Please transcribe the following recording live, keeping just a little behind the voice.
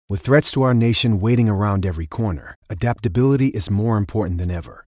With threats to our nation waiting around every corner, adaptability is more important than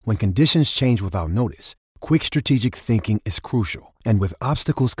ever. When conditions change without notice, quick strategic thinking is crucial. And with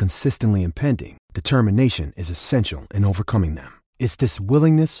obstacles consistently impending, determination is essential in overcoming them. It's this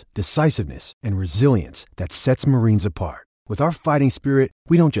willingness, decisiveness, and resilience that sets Marines apart. With our fighting spirit,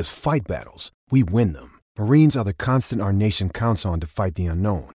 we don't just fight battles, we win them. Marines are the constant our nation counts on to fight the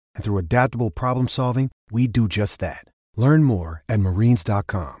unknown. And through adaptable problem solving, we do just that. Learn more at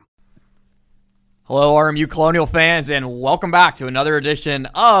marines.com. Hello, RMU Colonial fans, and welcome back to another edition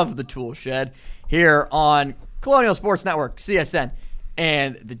of The Tool Shed here on Colonial Sports Network, CSN,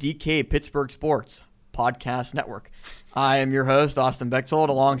 and the DK Pittsburgh Sports Podcast Network. I am your host, Austin Bechtold,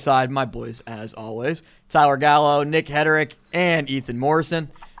 alongside my boys, as always, Tyler Gallo, Nick Hederick, and Ethan Morrison.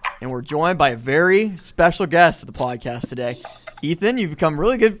 And we're joined by a very special guest of the podcast today. Ethan, you've become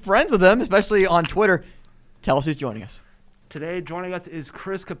really good friends with him, especially on Twitter. Tell us who's joining us. Today, joining us is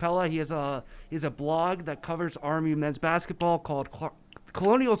Chris Capella. He has a blog that covers RMU men's basketball called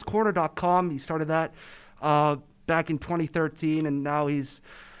colonialscorner.com. He started that back in 2013, and now he's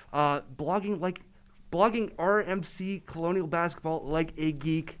blogging RMC Colonial basketball like a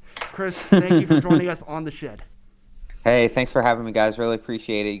geek. Chris, thank you for joining us on the Shed. Hey, thanks for having me, guys. Really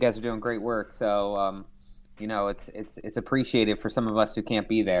appreciate it. You guys are doing great work, so it's appreciated for some of us who can't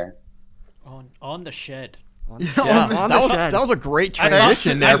be there. On the Shed. That was a great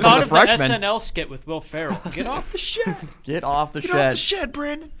transition there from the freshman. I thought of the SNL skit with Will Ferrell. Get off the shed. Get off the shed. Get off the shed,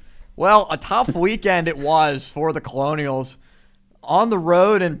 Brandon. Well, a tough weekend it was for the Colonials on the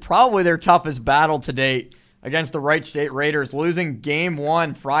road, and probably their toughest battle to date against the Wright State Raiders, losing Game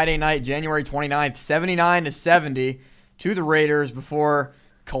 1 Friday night, January 29th, 79-70 to the Raiders before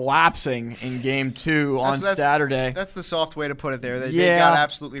collapsing in Game 2 on Saturday. That's the soft way to put it there. They got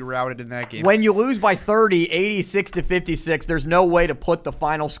absolutely routed in that game. When you lose by 30, 86-56, there's no way to put the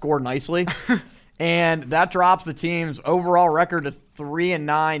final score nicely. And that drops the team's overall record to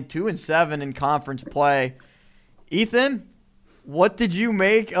 3-9, 2-7 in conference play. Ethan, what did you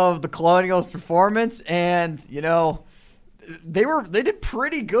make of the Colonials' performance? And, they did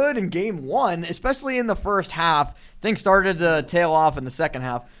pretty good in Game 1, especially in the first half. Things started to tail off in the second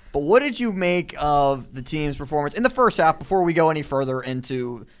half. But what did you make of the team's performance in the first half before we go any further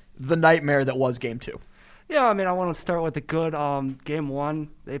into the nightmare that was Game 2? Yeah, I want to start with the good. Game 1,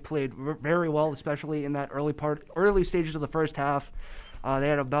 they played very well, especially in that early stages of the first half. They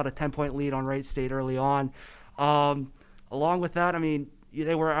had about a 10-point lead on Wright State early on. Along with that,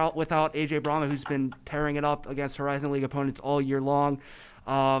 they were out without A.J. Brahma, who's been tearing it up against Horizon League opponents all year long.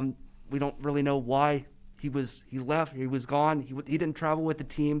 We don't really know why he left. He was gone. He didn't travel with the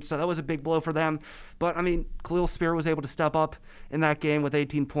team, so that was a big blow for them. But, Khalil Spear was able to step up in that game with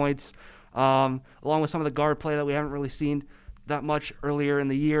 18 points, along with some of the guard play that we haven't really seen that much earlier in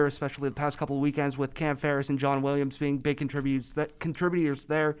the year, especially the past couple of weekends with Cam Ferris and John Williams being big contributors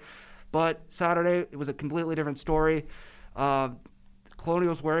there. But Saturday, it was a completely different story.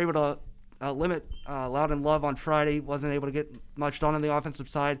 Colonials were able to limit Loudon Love on Friday. Wasn't able to get much done on the offensive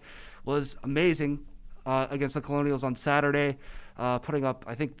side. Was amazing against the Colonials on Saturday, putting up,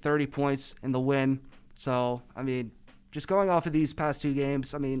 I think, 30 points in the win. So, just going off of these past two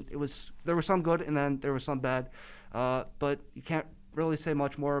games, there was some good and then there was some bad. But you can't really say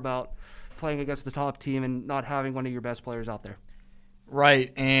much more about playing against the top team and not having one of your best players out there.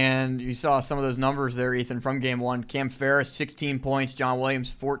 Right, and you saw some of those numbers there, Ethan, from Game 1. Cam Ferris, 16 points. John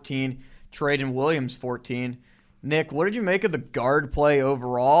Williams, 14. Traden Williams, 14. Nick, what did you make of the guard play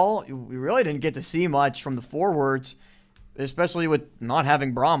overall? We really didn't get to see much from the forwards, especially with not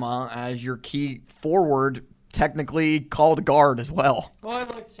having Brahma as your key forward, technically called guard as well. Well, I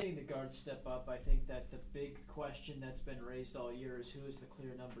like seeing the guards step up. I think that the big question that's been raised all year is who is the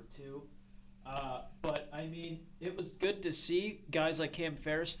clear number 2. But, it was good to see guys like Cam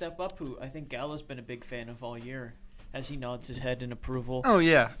Ferris step up, who I think Gallo's been a big fan of all year, as he nods his head in approval. Oh,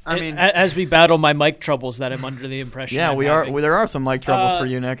 yeah. As we battle my mic troubles that I'm under the impression Yeah, there are some mic troubles for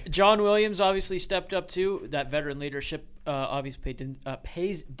you, Nick. John Williams obviously stepped up, too. That veteran leadership obviously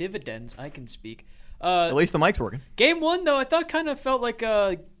pays dividends. I can speak. At least the mic's working. Game 1, though, I thought kind of felt like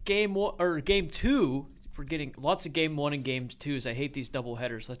Game 2. We're getting lots of Game 1 and Game 2s. I hate these double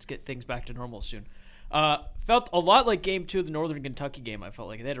headers. Let's get things back to normal soon. Felt a lot like Game 2 of the Northern Kentucky game. I felt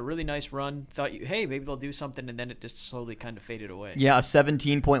like they had a really nice run. Thought, hey, maybe they'll do something, and then it just slowly kind of faded away. Yeah, a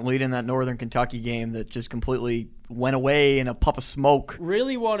 17-point lead in that Northern Kentucky game that just completely went away in a puff of smoke.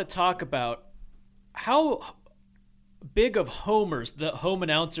 Really want to talk about how big of homers the home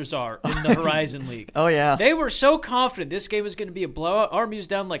announcers are in the Horizon League. Oh, yeah. They were so confident this game was going to be a blowout. RMU's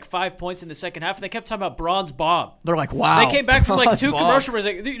down like 5 points in the second half, and they kept talking about Bronze Bob. They're like, wow. They came back from like Bronze 2 Bob. commercial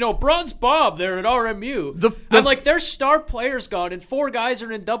breaks, like, Bronze Bob there at RMU. And like their star player's gone, and 4 guys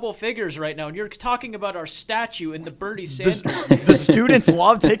are in double figures right now, and you're talking about our statue in the Bernie Sanders. The students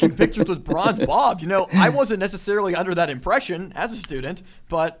love taking pictures with Bronze Bob. I wasn't necessarily under that impression as a student,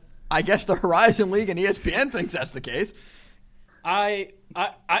 but I guess the Horizon League and ESPN thinks that's the case. I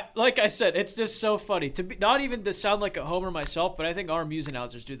like I said, it's just so funny to be not even to sound like a homer myself, but I think our RMU's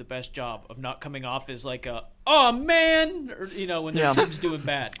announcers do the best job of not coming off as like a oh man, or, when their team's doing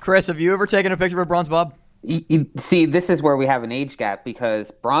bad. Chris, have you ever taken a picture of Bronze Bob? See, this is where we have an age gap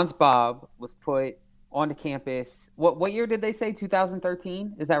because Bronze Bob was put onto campus. What year did they say?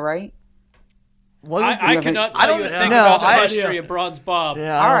 2013? Is that right? I cannot tell you a thing about the history of Bronze Bob.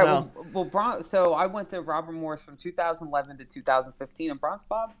 Yeah, all right. So I went to Robert Morris from 2011 to 2015, and Bronze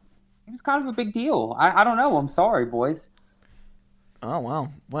Bob, he was kind of a big deal. I don't know. I'm sorry, boys. Oh, wow.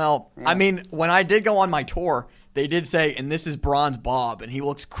 Well, yeah. I mean, when I did go on my tour, they did say, and this is Bronze Bob, and he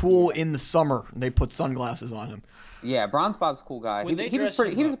looks cool in the summer. And they put sunglasses on him. Yeah, Bronze Bob's a cool guy. He was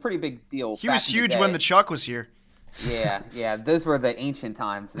a pretty big deal. He was huge when the Chuck was here. Yeah. Those were the ancient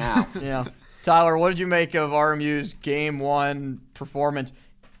times now. Yeah. Tyler, what did you make of RMU's Game 1 performance?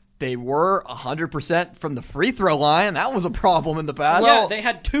 They were 100% from the free throw line. That was a problem in the past. Well, they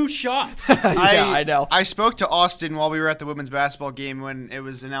had 2 shots. I know. I spoke to Austin while we were at the women's basketball game when it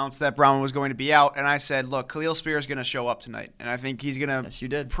was announced that Brown was going to be out, and I said, look, Khalil Spear is going to show up tonight, and I think he's going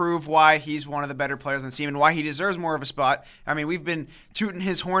to prove why he's one of the better players on the team and why he deserves more of a spot. I mean, we've been tooting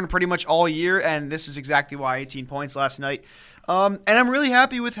his horn pretty much all year, and this is exactly why, 18 points last night. And I'm really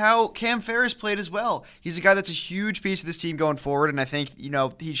happy with how Cam Ferris played as well. He's a guy that's a huge piece of this team going forward, and I think,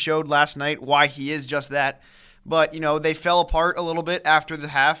 he showed last night why he is just that. But, they fell apart a little bit after the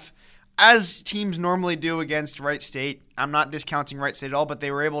half, as teams normally do against Wright State. I'm not discounting Wright State at all, but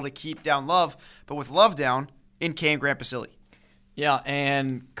they were able to keep down Love. But with Love down, in came Grant Basile. Yeah,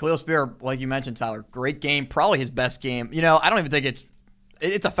 and Khalil Spear, like you mentioned, Tyler, great game, probably his best game. I don't even think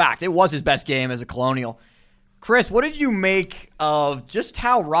it's a fact. It was his best game as a Colonial. Chris, what did you make of just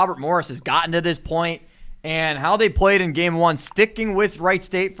how Robert Morris has gotten to this point and how they played in Game 1, sticking with Wright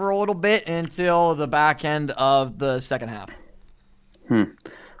State for a little bit until the back end of the second half?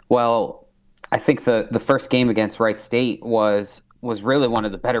 Well, I think the first game against Wright State was really one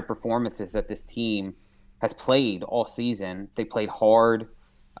of the better performances that this team has played all season. They played hard.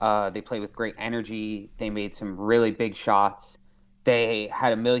 They played with great energy. They made some really big shots. They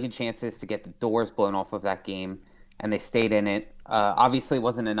had a million chances to get the doors blown off of that game, and they stayed in it. Obviously, it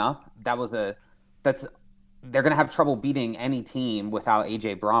wasn't enough. They're going to have trouble beating any team without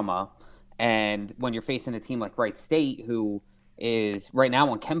A.J. Brahma. And when you're facing a team like Wright State, who is right now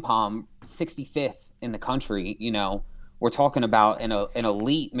on KenPom 65th in the country, we're talking about an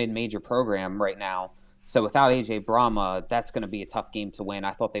elite mid-major program right now. So without A.J. Brahma, that's going to be a tough game to win.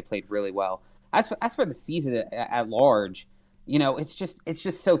 I thought they played really well. As for the season at large, it's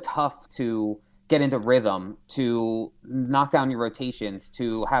just so tough to get into rhythm, to knock down your rotations,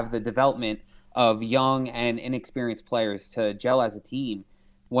 to have the development of young and inexperienced players to gel as a team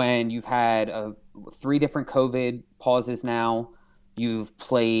when you've had 3 different COVID pauses now. You've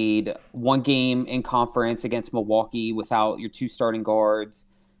played 1 game in conference against Milwaukee without your 2 starting guards.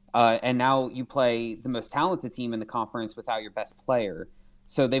 And now you play the most talented team in the conference without your best player.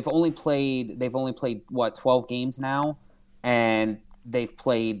 So they've only played 12 games now, and they've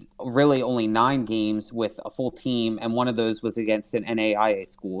played really only 9 games with a full team, and one of those was against an NAIA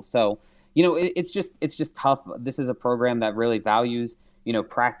school. So, it's just tough. This is a program that really values,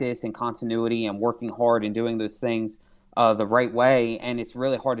 practice and continuity and working hard and doing those things the right way, and it's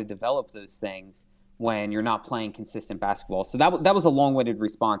really hard to develop those things when you're not playing consistent basketball. So that was a long-winded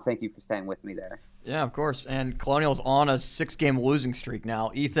response. Thank you for staying with me there. Yeah, of course. And Colonial's on a 6-game losing streak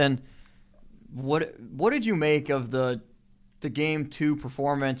now. Ethan, what did you make of the Game 2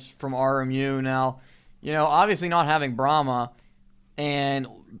 performance from RMU now? Obviously not having Brahma and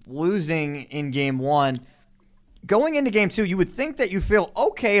losing in Game 1. Going into Game 2, you would think that you feel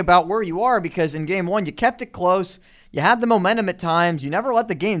okay about where you are because in Game 1 you kept it close. You had the momentum at times. You never let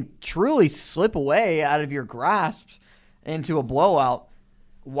the game truly slip away out of your grasp into a blowout.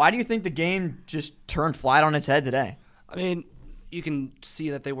 Why do you think the game just turned flat on its head today? I mean, you can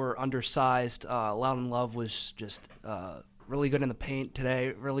see that they were undersized. Loudon Love was just really good in the paint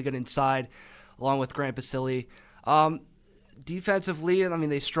today, really good inside, along with Grant Basile. Defensively, I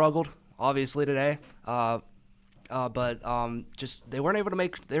mean, they struggled, obviously, today. but just they weren't able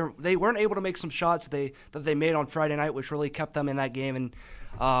to make some shots that they made on Friday night, which really kept them in that game. And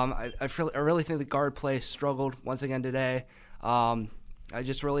I really think the guard play struggled once again today. I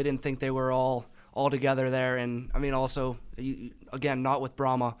just really didn't think they were all together there, and I mean also again not with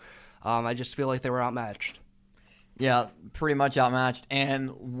Brahma. I just feel like they were outmatched. Yeah, pretty much outmatched.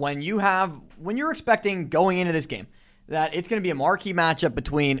 And when you're expecting going into this game that it's going to be a marquee matchup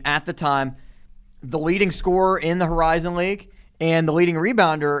between, at the time, the leading scorer in the Horizon League and the leading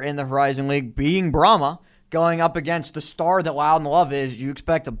rebounder in the Horizon League being Brahma, going up against the star that Loudon Love is, you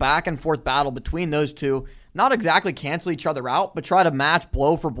expect a back and forth battle between those two. Not exactly cancel each other out, but try to match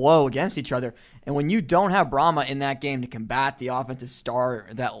blow for blow against each other. And when you don't have Brahma in that game to combat the offensive star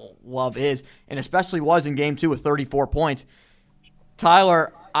that Love is, and especially was in Game 2 with 34 points,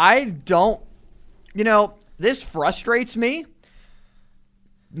 Tyler, this frustrates me,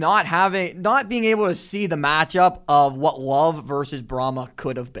 not being able to see the matchup of what Love versus Brahma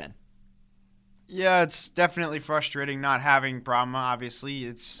could have been. Yeah, it's definitely frustrating not having Brahma. Obviously,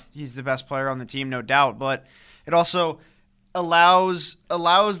 he's the best player on the team, no doubt. But it also allows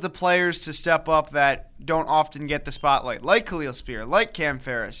the players to step up that don't often get the spotlight, like Khalil Spear, like Cam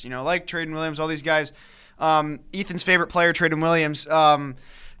Ferris, like Traden Williams, all these guys. Ethan's favorite player, Traden Williams.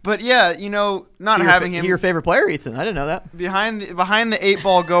 But yeah, not having him. Your favorite player, Ethan? I didn't know that. Behind the 8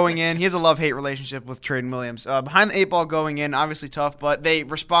 ball going in, he has a love-hate relationship with Traden Williams. Behind the 8 ball going in, obviously tough, but they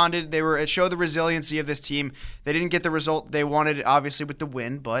responded. It showed the resiliency of this team. They didn't get the result they wanted, obviously, with the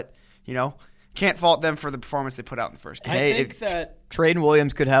win, but can't fault them for the performance they put out in the first game. I think that Traden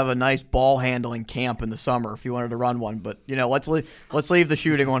Williams could have a nice ball handling camp in the summer if you wanted to run one, but let's leave the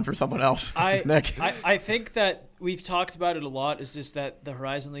shooting one for someone else. I think that we've talked about it a lot. It's just that the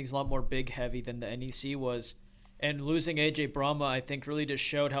Horizon League is a lot more big heavy than the NEC was, and losing AJ Brahma I think really just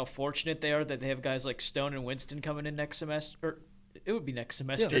showed how fortunate they are that they have guys like Stone and Winston coming in next semester. It would be next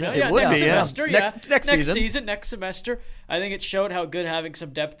semester. Next season, next semester. I think it showed how good having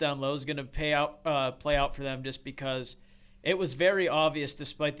some depth down low is going to play out for them, just because it was very obvious,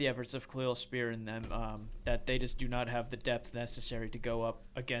 despite the efforts of Khalil Spear and them, that they just do not have the depth necessary to go up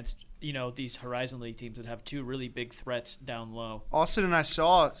against these Horizon League teams that have two really big threats down low. Austin and I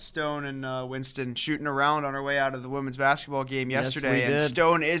saw Stone and Winston shooting around on our way out of the women's basketball game yesterday, and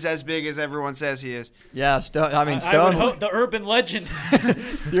Stone is as big as everyone says he is. Yeah, Stone. I would hope the urban legend,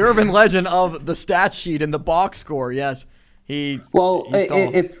 the urban legend of the stat sheet and the box score. Yes, if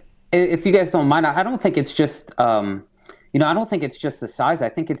you guys don't mind, I don't think it's just. I don't think it's just the size. I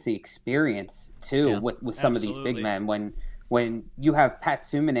think it's the experience too with some of these big men. When you have Pat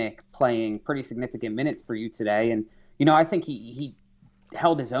Sumanek playing pretty significant minutes for you today, and I think he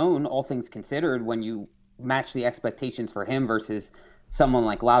held his own, all things considered, when you match the expectations for him versus someone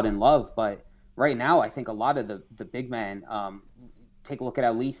like Loudon Love. But right now, I think a lot of the big men. Take a look at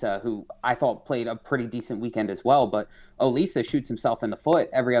Olisa, who I thought played a pretty decent weekend as well. But Olisa shoots himself in the foot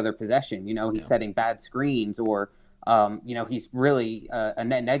every other possession. He's setting bad screens or. He's really a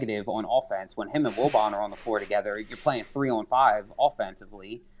net negative on offense. When him and Wilbon are on the floor together, you're playing 3-on-5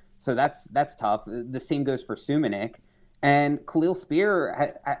 offensively. So that's tough. The same goes for Sumanek. And Khalil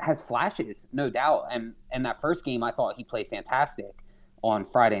Spear has flashes, no doubt. And in that first game, I thought he played fantastic on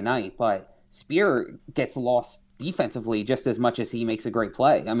Friday night. But Spear gets lost defensively just as much as he makes a great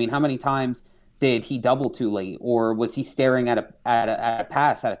play. I mean, how many times did he double too late? Or was he staring at a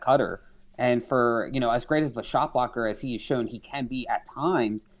pass, at a cutter? And for, as great of a shot blocker as he has shown he can be at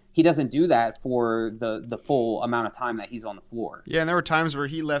times, he doesn't do that for the full amount of time that he's on the floor. Yeah, and there were times where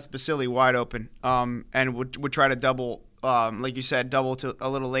he left Basili wide open and would try to double, like you said, double to a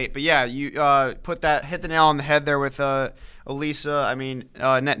little late. But yeah, you hit the nail on the head there with Olisa. I mean,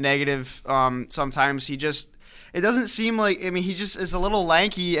 net negative. Sometimes it doesn't seem like, he just is a little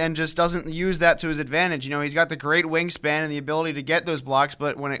lanky and just doesn't use that to his advantage. He's got the great wingspan and the ability to get those blocks,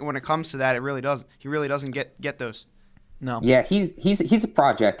 but when it comes to that, he really doesn't get those. No. Yeah, he's a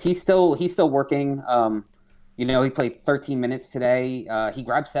project. He's still working. He played 13 minutes today. He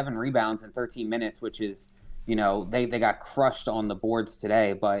grabbed 7 rebounds in 13 minutes, which is, they got crushed on the boards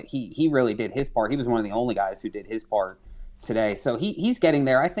today, but he really did his part. He was one of the only guys who did his part today. So he's getting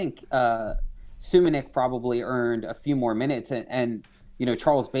there. I think Sumanek probably earned a few more minutes, and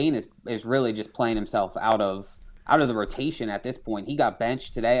Charles Bain is really just playing himself out of the rotation at this point. He got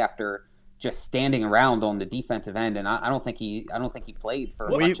benched today after just standing around on the defensive end, and I don't think he played for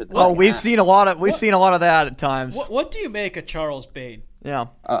much of the we've seen a lot of that at times. What do you make of Charles Bain? Yeah.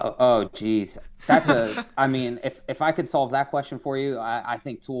 Oh, geez, that's if I could solve that question for you, I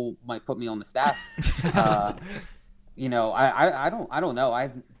think Tool might put me on the staff. I don't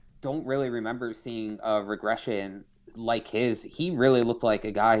know. don't really remember seeing a regression like his. He really looked like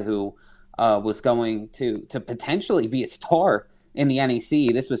a guy who was going to potentially be a star in the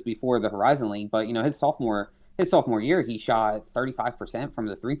NEC. This was before the Horizon League, but his sophomore year, he shot 35% from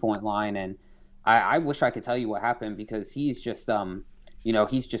the 3-point line, and I wish I could tell you what happened, because he's just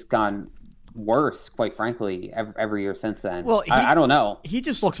he's just gone worse, quite frankly, every year since then. Well, I don't know. He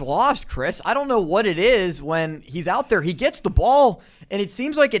just looks lost, Chris. I don't know what it is when he's out there. He gets the ball, and it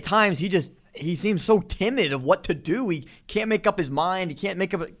seems like at times he seems so timid of what to do. He can't make up his mind. He can't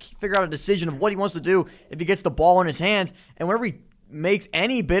figure out a decision of what he wants to do if he gets the ball in his hands. And whenever he makes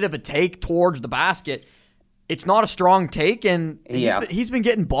any bit of a take towards the basket, it's not a strong take, and he's been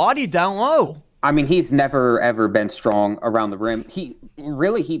getting bodied down low. I mean, he's never, ever been strong around the rim. He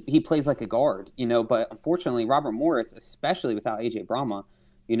plays like a guard, but unfortunately, Robert Morris, especially without AJ Brahma,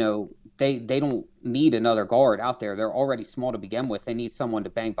 they don't need another guard out there. They're already small to begin with. They need someone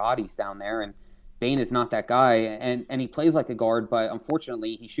to bang bodies down there, and Bane is not that guy, and he plays like a guard, but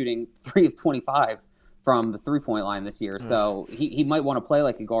unfortunately, he's shooting 3 of 25 from the 3-point line this year. So he might want to play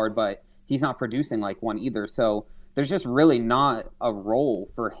like a guard, but he's not producing like one either. So there's just really not a role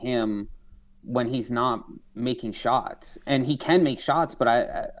for him when he's not making shots. And he can make shots, but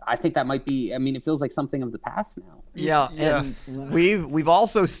I think that might be, it feels like something of the past now. Yeah. And we've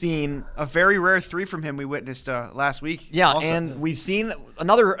also seen a very rare 3 from him we witnessed last week. Yeah, also. And we've seen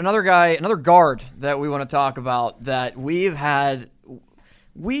another guy, another guard that we want to talk about that we've had.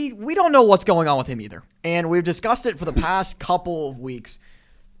 We don't know what's going on with him either. And we've discussed it for the past couple of weeks.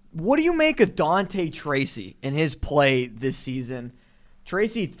 What do you make of Dante Tracy in his play this season?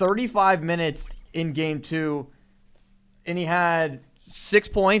 Tracy, 35 minutes in Game 2, and he had 6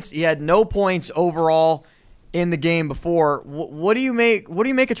 points. He had no points overall in the game before. What do you make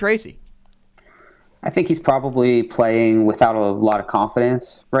of Tracy? I think he's probably playing without a lot of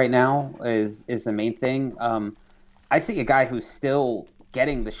confidence right now is the main thing. I see a guy who's still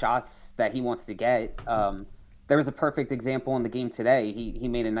getting the shots that he wants to get. There was a perfect example in the game today. He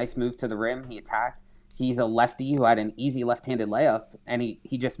made a nice move to the rim. He attacked. He's a lefty who had an easy left-handed layup, and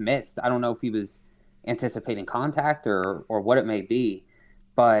he just missed. I don't know if he was anticipating contact or what it may be,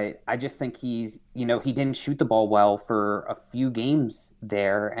 but I just think he didn't shoot the ball well for a few games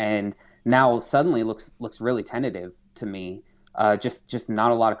there, and now suddenly looks really tentative to me. Just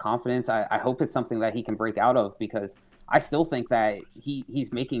not a lot of confidence. I hope it's something that he can break out of, because I still think that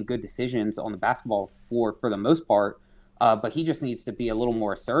he's making good decisions on the basketball floor for the most part, but he just needs to be a little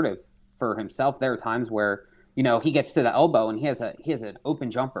more assertive for himself. There are times where he gets to the elbow and he has an open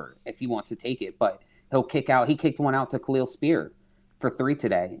jumper if he wants to take it, but he'll kick out. He kicked one out to Khalil Spear for 3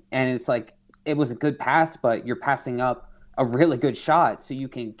 today, and it's like it was a good pass, but you're passing up a really good shot so you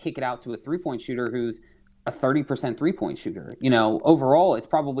can kick it out to a 3-point shooter who's a 30% 3-point shooter. Overall, it's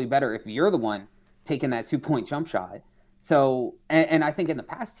probably better if you're the one taking that 2-point jump shot. So, and I think in the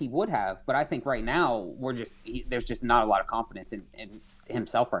past he would have, but I think right now there's just not a lot of confidence in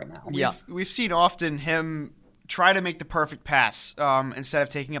himself right now. We've seen often him try to make the perfect pass instead of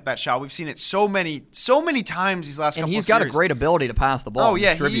taking up that shot. We've seen it so many times these last couple of series. And he's got a great ability to pass the ball. Oh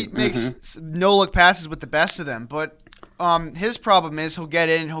yeah, he makes no-look passes with the best of them. But his problem is he'll get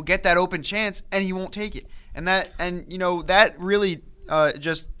in, he'll get that open chance, and he won't take it. And that really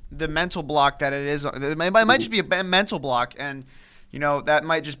just the mental block that it is. It might just be a mental block, and that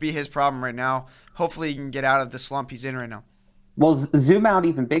might just be his problem right now. Hopefully, he can get out of the slump he's in right now. Well, zoom out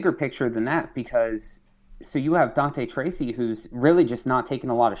even bigger picture than that, because so you have Dante Tracy, who's really just not taking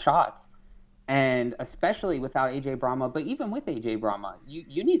a lot of shots, and especially without AJ Brahma, but even with AJ Brahma,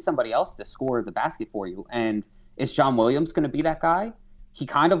 you need somebody else to score the basket for you. And is John Williams going to be that guy? He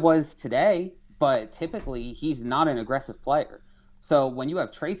kind of was today, but typically he's not an aggressive player. So when you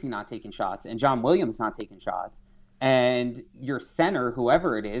have Tracy not taking shots and John Williams not taking shots, and your center,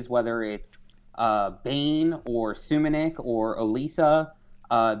 whoever it is, whether it's Bane or Sumanik or Elisa,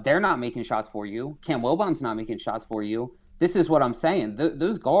 they're not making shots for you. Cam Wilbon's not making shots for you. This is what I'm saying.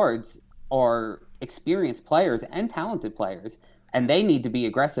 Those guards are experienced players and talented players, and they need to be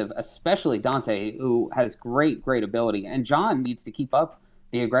aggressive, especially Dante, who has great ability. And John needs to keep up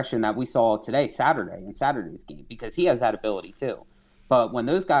the aggression that we saw today, in Saturday's game, because he has that ability too. But when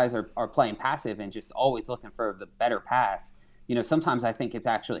those guys are playing passive and just always looking for the better pass, sometimes I think it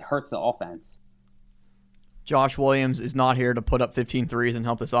actually hurts the offense. Josh Williams is not here to put up 15 threes and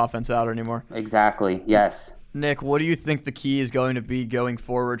help this offense out anymore. Exactly, yes. Nick, what do you think the key is going to be going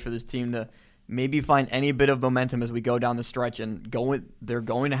forward for this team to maybe find any bit of momentum as we go down the stretch and they're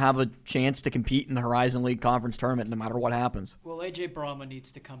going to have a chance to compete in the Horizon League Conference Tournament no matter what happens? Well, AJ Brahma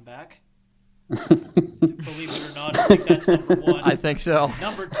needs to come back. Believe it or not, I think that's number one. I think so.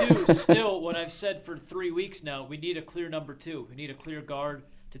 Number two, still what I've said for 3 weeks now, we need a clear number two. We need a clear guard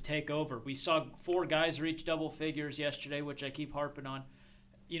to take over. We saw 4 guys reach double figures yesterday, which I keep harping on.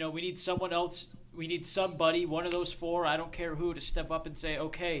 We need someone else. We need somebody, one of those 4, I don't care who, to step up and say,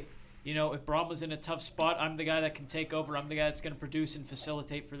 okay, if Braun was in a tough spot, I'm the guy that can take over. I'm the guy that's going to produce and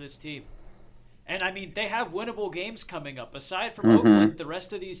facilitate for this team. And, they have winnable games coming up. Aside from Oakland, the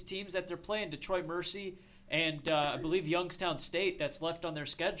rest of these teams that they're playing, Detroit Mercy and I believe Youngstown State, that's left on their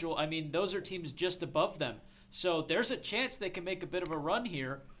schedule, those are teams just above them. So there's a chance they can make a bit of a run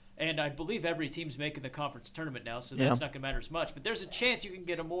here. And I believe every team's making the conference tournament now, so that's not going to matter as much. But there's a chance you can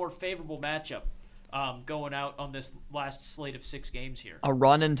get a more favorable matchup going out on this last slate of 6 games here. A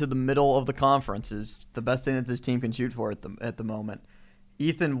run into the middle of the conference is the best thing that this team can shoot for at the moment.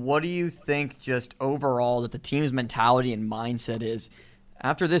 Ethan, what do you think just overall that the team's mentality and mindset is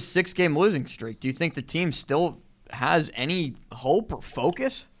after this 6-game losing streak? Do you think the team still has any hope or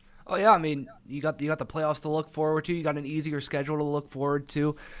focus? Oh yeah, you got the playoffs to look forward to. You got an easier schedule to look forward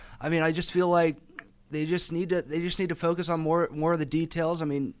to. I just feel like they just need to focus on more of the details.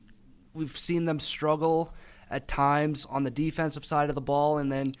 We've seen them struggle at times on the defensive side of the ball,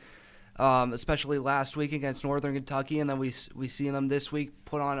 and then especially last week against Northern Kentucky, and then we see them this week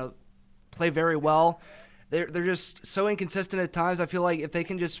play very well. They're just so inconsistent at times. I feel like if they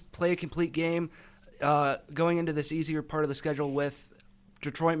can just play a complete game going into this easier part of the schedule with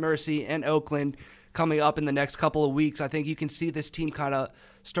Detroit Mercy and Oakland coming up in the next couple of weeks, I think you can see this team kind of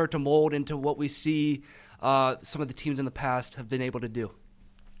start to mold into what we see some of the teams in the past have been able to do.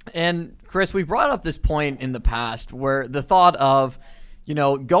 And Chris, we brought up this point in the past where the thought of,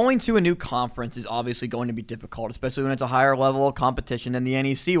 going to a new conference is obviously going to be difficult, especially when it's a higher level of competition than the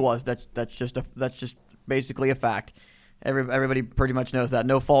NEC was. That's just basically a fact. Everybody pretty much knows that.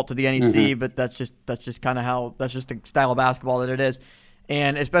 No fault to the NEC, but that's just kind of how, that's just the style of basketball that it is.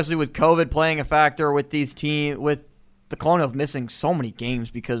 And especially with COVID playing a factor with these with the Colonials missing so many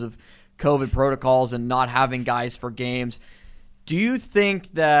games because of COVID protocols and not having guys for games. Do you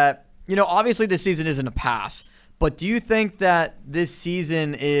think that, obviously this season isn't a pass, but do you think that this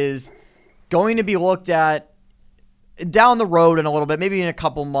season is going to be looked at down the road in a little bit, maybe in a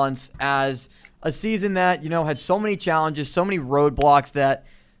couple months, as a season that, had so many challenges, so many roadblocks, that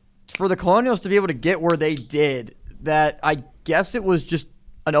for the Colonials to be able to get where they did, that I guess it was just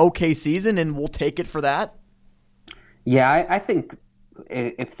an okay season and we'll take it for that? Yeah, I think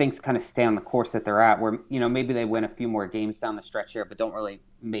if things kind of stay on the course that they're at, where, maybe they win a few more games down the stretch here, but don't really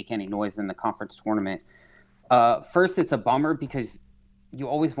make any noise in the conference tournament. First, it's a bummer because you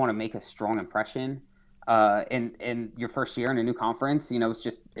always want to make a strong impression in your first year in a new conference.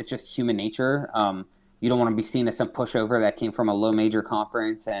 It's just human nature. You don't want to be seen as some pushover that came from a low major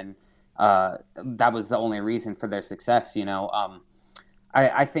conference, and that was the only reason for their success.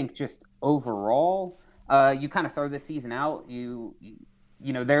 I think just overall, you kind of throw this season out.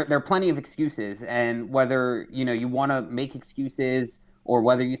 There are plenty of excuses, and whether you want to make excuses or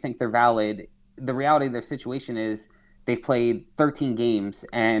whether you think they're valid, the reality of their situation is they've played 13 games,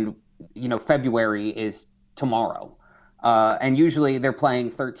 and February is tomorrow, and usually they're playing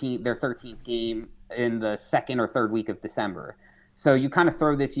their 13th game in the second or third week of December. So you kind of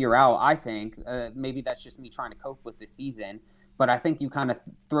throw this year out. I think maybe that's just me trying to cope with this season, but I think you kind of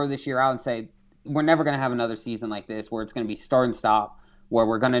throw this year out and say, we're never going to have another season like this where it's going to be start and stop, where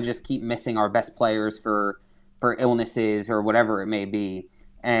we're going to just keep missing our best players for illnesses or whatever it may be.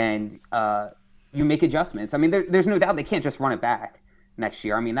 And you make adjustments. There's no doubt they can't just run it back next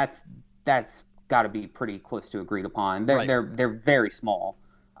year. That's got to be pretty close to agreed upon. They're very small.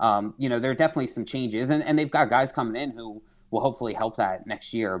 There are definitely some changes, and they've got guys coming in who will hopefully help that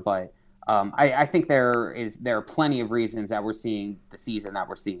next year. But I think there are plenty of reasons that we're seeing the season that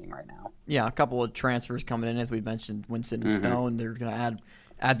we're seeing right now. Yeah, a couple of transfers coming in, as we mentioned, Winston and Stone. They're going to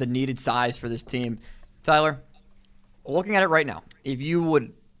add the needed size for this team. Tyler, looking at it right now, if you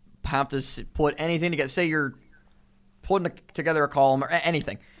would have to put anything together, say you're putting together a column or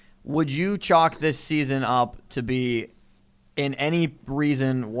anything, would you chalk this season up to be, in any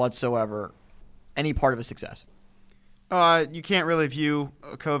reason whatsoever, any part of a success? You can't really view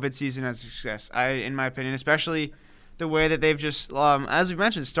a COVID season as a success, in my opinion, especially the way that they've just, as we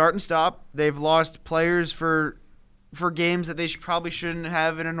mentioned, start and stop. They've lost players for games that they probably shouldn't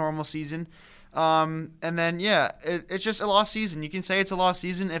have in a normal season. And then, it's just a lost season. You can say it's a lost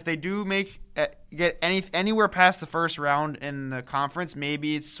season. If they do get anywhere past the first round in the conference,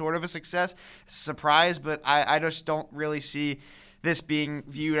 maybe it's sort of a success. It's a surprise, but I just don't really see this being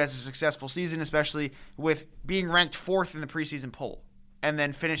viewed as a successful season, especially with being ranked 4th in the preseason poll and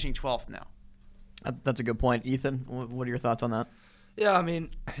then finishing 12th now. That's a good point. Ethan, what are your thoughts on that? Yeah, I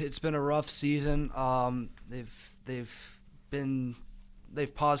mean, it's been a rough season.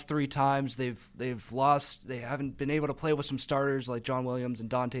 They've paused 3 times. They've lost. They haven't been able to play with some starters like John Williams and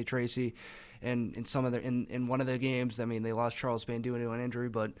Dante Tracy, and in one of their games. I mean, they lost Charles Bain due to an injury,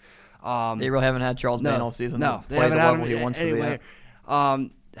 but they really haven't had Charles Bain all season. No, they haven't had him he wants anyway. To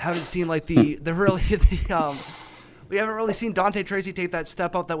be. Haven't seen like we haven't really seen Dante Tracy take that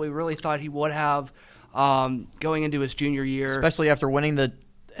step up that we really thought he would have going into his junior year, especially after winning the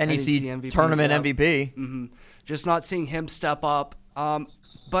NEC MVP, tournament MVP. Mm-hmm. Just not seeing him step up.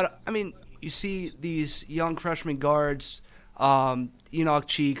 But I mean, you see these young freshman guards, Enoch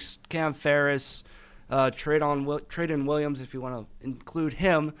Cheeks, Cam Ferris, Traden Williams, if you want to include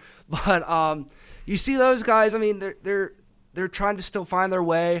him. But you see those guys. I mean, they're trying to still find their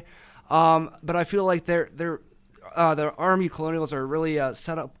way. But I feel like the Army Colonials are really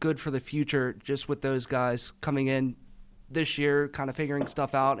set up good for the future, just with those guys coming in this year, kind of figuring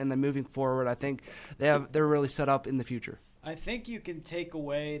stuff out, and then moving forward. I think they're really set up in the future. I think you can take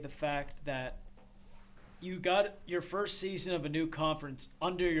away the fact that you got your first season of a new conference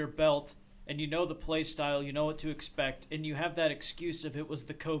under your belt, and you know the play style, you know what to expect, and you have that excuse of it was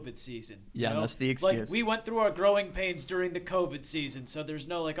the COVID season. Yeah, that's the excuse. Like, we went through our growing pains during the COVID season, so there's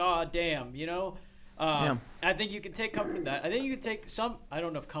no like, damn, you know? I think you can take comfort in that. I think you can take some – I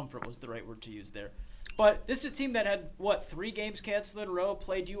don't know if comfort was the right word to use there. But this is a team that had, 3 games canceled in a row,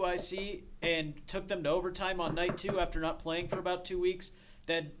 played UIC, and took them to overtime on night 2 after not playing for about 2 weeks.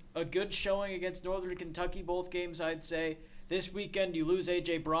 They had a good showing against Northern Kentucky, both games, I'd say. This weekend, you lose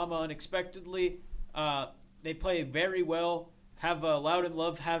A.J. Brahma unexpectedly. They play very well, have Loudon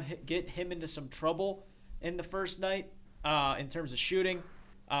Love get him into some trouble in the first night in terms of shooting.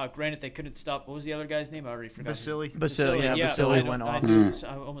 Granted, they couldn't stop. What was the other guy's name? I already forgot. Basile, yeah. Basile went off.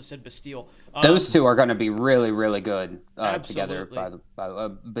 I almost said Bastille. Those two are going to be really, really good together.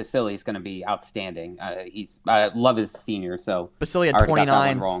 Basile is going to be outstanding. I love his senior. So Basile had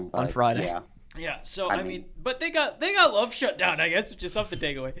 29 on Friday. Yeah. So I mean, but they got Love shut down, I guess, which is something to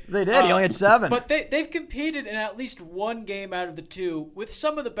take away. They did. He only had 7. But they've competed in at least one game out of the 2 with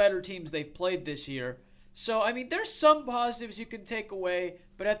some of the better teams they've played this year. So, I mean, there's some positives you can take away,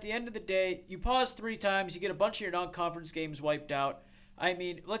 but at the end of the day, you pause 3 times, you get a bunch of your non-conference games wiped out. I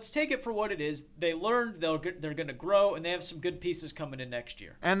mean, let's take it for what it is. They learned, they're going to grow, and they have some good pieces coming in next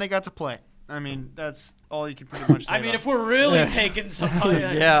year. And they got to play. I mean, that's all you can pretty much say. I mean, if we're really taking some...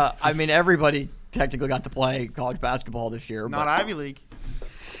 Yeah, I mean, everybody technically got to play college basketball this year. Not Ivy League.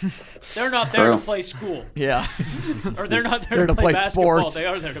 They're not there to play school. Yeah. Or they're not there to play basketball. Sports. They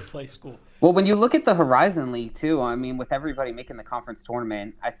are there to play school. Well, when you look at the Horizon League, too, I mean, with everybody making the conference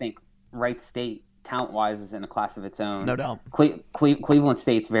tournament, I think Wright State, talent-wise, is in a class of its own. No doubt. Cleveland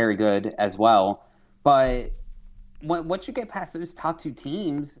State's very good as well. But once you get past those top 2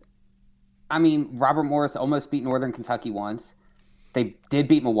 teams, I mean, Robert Morris almost beat Northern Kentucky once. They did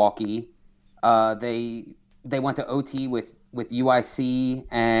beat Milwaukee. They went to OT with UIC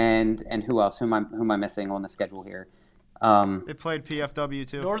and who else? Who am I missing on the schedule here? They played PFW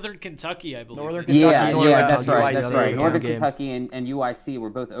too. Northern Kentucky, I believe. Northern Kentucky. Yeah, that's right. UIC, That's right. Northern Kentucky and UIC were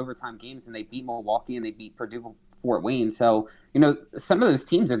both overtime games, and they beat Milwaukee and they beat Purdue Fort Wayne. So, you know, some of those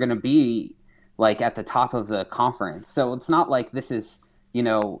teams are going to be like at the top of the conference. So it's not like this is, you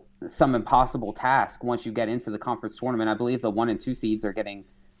know, some impossible task once you get into the conference tournament. I believe the 1 and 2 seeds are getting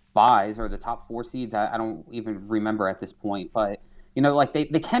buys, or the top 4 seeds. I don't even remember at this point, but you know, like they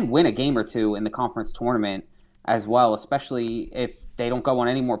can win a game or 2 in the conference tournament as well, especially if they don't go on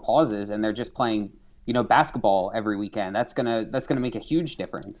any more pauses and they're just playing, you know, basketball every weekend. That's gonna make a huge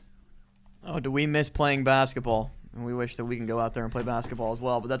difference. Oh, do we miss playing basketball? And we wish that we can go out there and play basketball as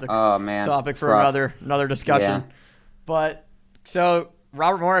well, but that's a topic for another discussion. Yeah. But so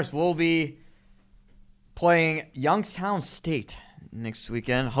Robert Morris will be playing Youngstown State next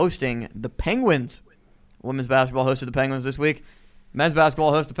weekend, hosting the Penguins. Women's basketball hosted the Penguins this week. Men's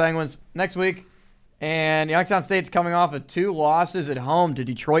basketball hosts the Penguins next week. And Youngstown State's coming off of 2 losses at home to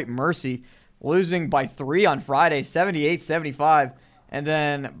Detroit Mercy, losing by 3 on Friday, 78-75, and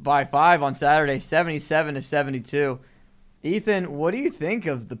then by 5 on Saturday, 77-72. Ethan, what do you think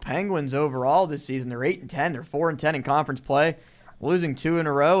of the Penguins overall this season? They're 8-10, they're 4-10 in conference play, losing 2 in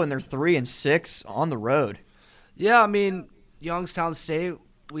a row, and they're 3-6 on the road. Yeah, I mean, Youngstown State,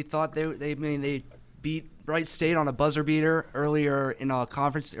 we thought they beat Wright State on a buzzer beater earlier in a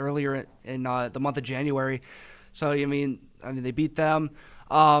conference in the month of January. So I mean they beat them.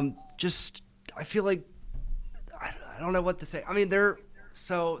 I feel like I don't know what to say. I mean they're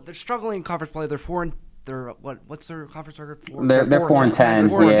struggling in conference play. They're 4 what's their conference record? They're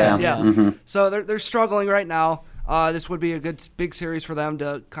 4-10. Yeah. Mm-hmm. So they're struggling right now. This would be a good big series for them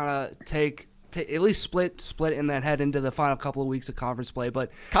to kind of take at least split and then head into the final couple of weeks of conference play.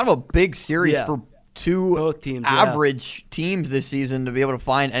 But kind of a big series for both teams, average teams this season to be able to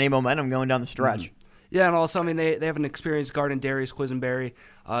find any momentum going down the stretch. Mm-hmm. Yeah, and also, I mean, they have an experienced guard in Darius Quisenberry,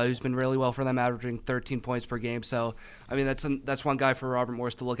 who's been really well for them, averaging 13 points per game. So, I mean, that's one guy for Robert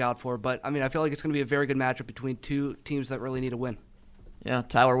Morris to look out for. But, I mean, I feel like it's going to be a very good matchup between two teams that really need a win. Yeah,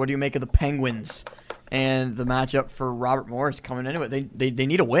 Tyler, what do you make of the Penguins and the matchup for Robert Morris coming into it? They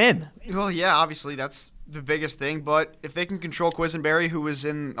need a win. Well, yeah, obviously that's the biggest thing. But if they can control Quisenberry, who was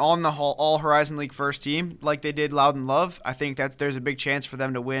on the All Horizon League first team, like they did Loudon Love, I think there's a big chance for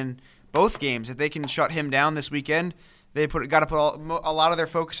them to win both games. If they can shut him down this weekend, they got to put a lot of their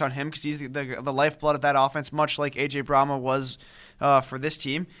focus on him because he's the lifeblood of that offense, much like A.J. Brahma was for this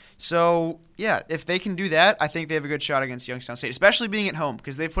team. So, yeah, if they can do that, I think they have a good shot against Youngstown State, especially being at home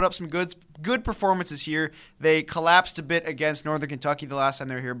because they've put up some good performances here. They collapsed a bit against Northern Kentucky the last time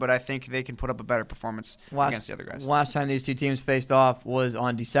they were here, but I think they can put up a better performance against the other guys. Last time these two teams faced off was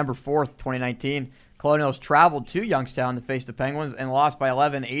on December 4th, 2019. Colonials traveled to Youngstown to face the Penguins and lost by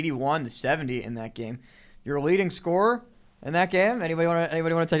 11, 81-70 in that game. Your leading scorer in that game? Anybody want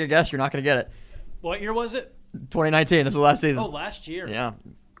to take a guess? You're not going to get it. What year was it? 2019. This was last season. Oh, last year. Yeah.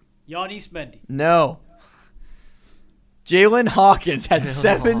 Jan Eastmendy. No. Jalen Hawkins had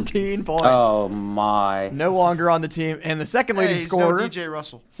 17 points. Oh, my. No longer on the team. And the second leading scorer. No DJ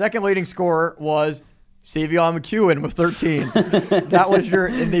Russell. Second leading scorer was Savion McEwen with 13. That was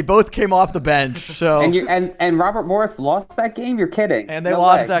and they both came off the bench. So and Robert Morris lost that game? You're kidding. And they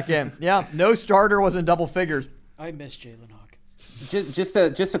lost that game. Yeah, no starter was in double figures. I miss Jalen Hawkins.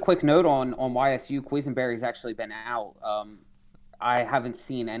 Just a quick note on YSU. Quisenberry's actually been out. I haven't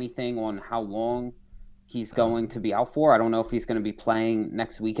seen anything on how long he's going to be out for. I don't know if he's going to be playing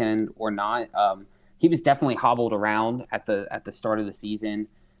next weekend or not. He was definitely hobbled around at the start of the season.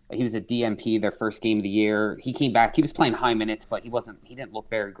 He was a DMP their first game of the year. He came back. He was playing high minutes, but he didn't look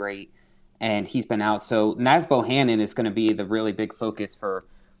very great, and he's been out. So Naz Bohannon is going to be the really big focus for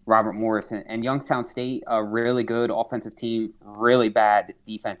Robert Morris. And Youngstown State, a really good offensive team, really bad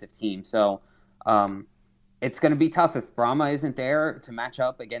defensive team. So it's going to be tough if Brahma isn't there to match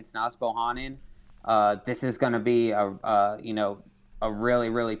up against Naz Bohannon. This is going to be a really,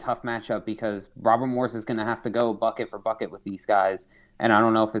 really tough matchup because Robert Morris is going to have to go bucket for bucket with these guys. And I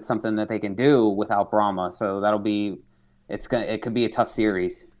don't know if it's something that they can do without Brahma. So it could be a tough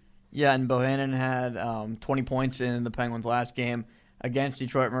series. Yeah, and Bohannon had 20 points in the Penguins' last game against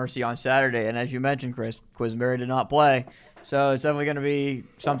Detroit Mercy on Saturday. And as you mentioned, Chris, Quisenberry did not play. So it's definitely going to be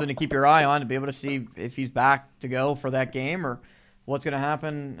something to keep your eye on to be able to see if he's back to go for that game or what's going to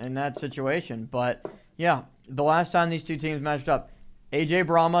happen in that situation. But, yeah, the last time these two teams matched up, A.J.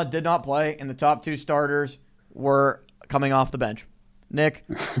 Brahma did not play, and the top two starters were coming off the bench. Nick,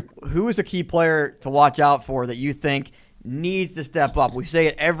 who is a key player to watch out for that you think needs to step up? We say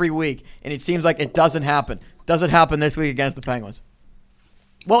it every week, and it seems like it doesn't happen. Doesn't happen this week against the Penguins.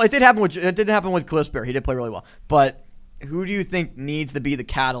 Well, it didn't happen with Quisenberry. He did play really well. But who do you think needs to be the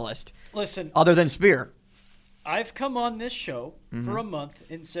catalyst? Listen, other than Spear. I've come on this show for a month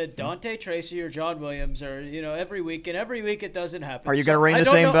and said Dante Tracy or John Williams or every week, and every week it doesn't happen. Are you going to ring the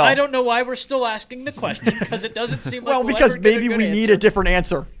same bell? I don't know why we're still asking the question because it doesn't seem like because maybe we need a different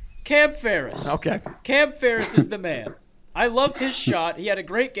answer. Cam Ferris. Okay. Cam Ferris is the man. I love his shot. He had a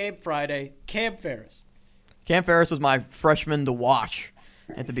great game Friday. Cam Ferris. Cam Ferris was my freshman to watch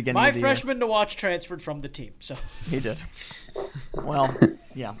at the beginning of the year. My freshman to watch transferred from the team. So he did. Well,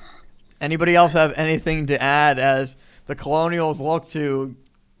 yeah. Anybody else have anything to add as the Colonials look to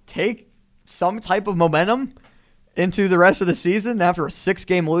take some type of momentum into the rest of the season after a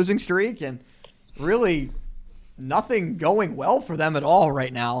 6-game losing streak and really nothing going well for them at all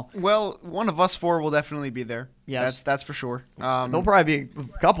right now? Well, one of us four will definitely be there. Yes. That's for sure. There'll probably be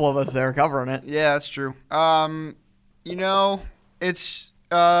a couple of us there covering it. Yeah, that's true. It's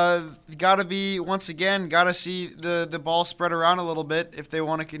got to be, once again, got to see the ball spread around a little bit if they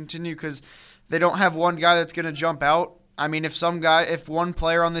want to continue because they don't have one guy that's going to jump out. I mean, if one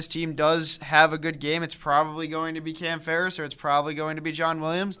player on this team does have a good game, it's probably going to be Cam Ferris or it's probably going to be John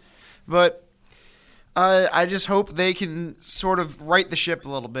Williams. But I just hope they can sort of right the ship a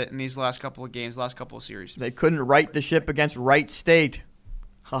little bit in these last couple of games, last couple of series. They couldn't right the ship against Wright State.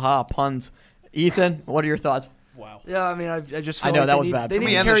 Haha, puns. Ethan, what are your thoughts? Wow. Yeah, I mean, I just feel I know like that they was need, bad. They Can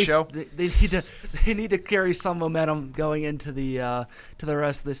need we to end the carry, show? they need to carry some momentum going into the to the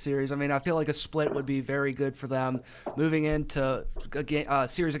rest of the series. I mean, I feel like a split would be very good for them, moving into a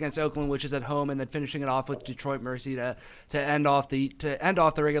series against Oakland, which is at home, and then finishing it off with Detroit Mercy to end off the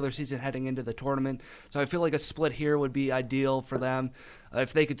regular season heading into the tournament. So I feel like a split here would be ideal for them.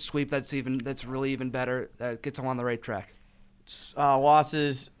 If they could sweep, that's really even better. That gets them on the right track.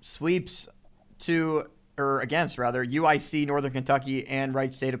 Losses, sweeps against UIC, Northern Kentucky, and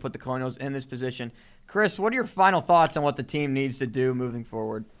Wright State to put the Colonials in this position. Chris, what are your final thoughts on what the team needs to do moving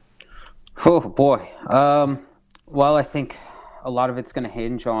forward? Oh boy. Well, I think a lot of it's going to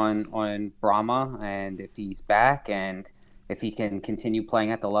hinge on Brahma, and if he's back and if he can continue playing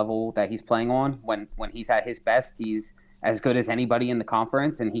at the level that he's playing on. When he's at his best, he's as good as anybody in the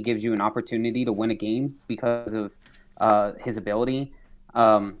conference, and he gives you an opportunity to win a game because of his ability.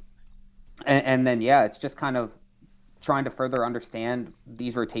 And then, it's just kind of trying to further understand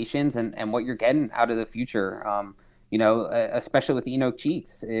these rotations and what you're getting out of the future. Especially with Enoch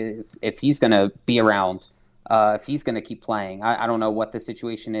Cheeks, if he's going to be around, if he's going to keep playing. I don't know what the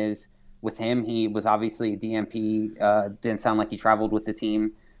situation is with him. He was obviously a DMP. Didn't sound like he traveled with the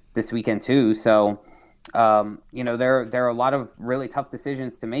team this weekend too. So, there are a lot of really tough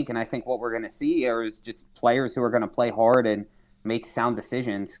decisions to make. And I think what we're going to see is just players who are going to play hard and make sound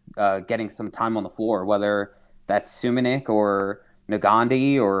decisions, getting some time on the floor, whether that's Sumanik or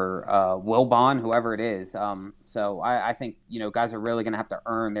Nagandi or Wilbon, whoever it is. So I think, guys are really going to have to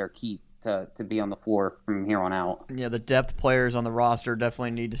earn their keep to be on the floor from here on out. Yeah, the depth players on the roster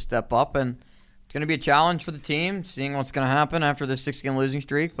definitely need to step up, and it's going to be a challenge for the team, seeing what's going to happen after this 6-game losing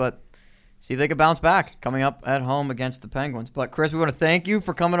streak, but see if they can bounce back coming up at home against the Penguins. But, Chris, we want to thank you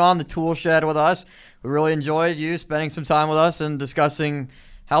for coming on the Tool Shed with us. We really enjoyed you spending some time with us and discussing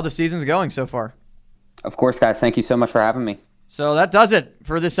how the season's going so far. Of course, guys. Thank you so much for having me. So that does it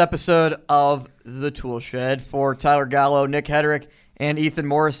for this episode of The Tool Shed. For Tyler Gallo, Nick Hedrick, and Ethan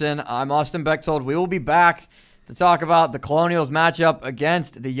Morrison, I'm Austin Bechtold. We will be back to talk about the Colonials matchup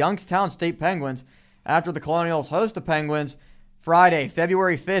against the Youngstown State Penguins after the Colonials host the Penguins Friday,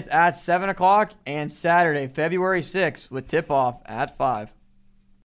 February 5th at 7 o'clock, and Saturday, February 6th with tip-off at 5.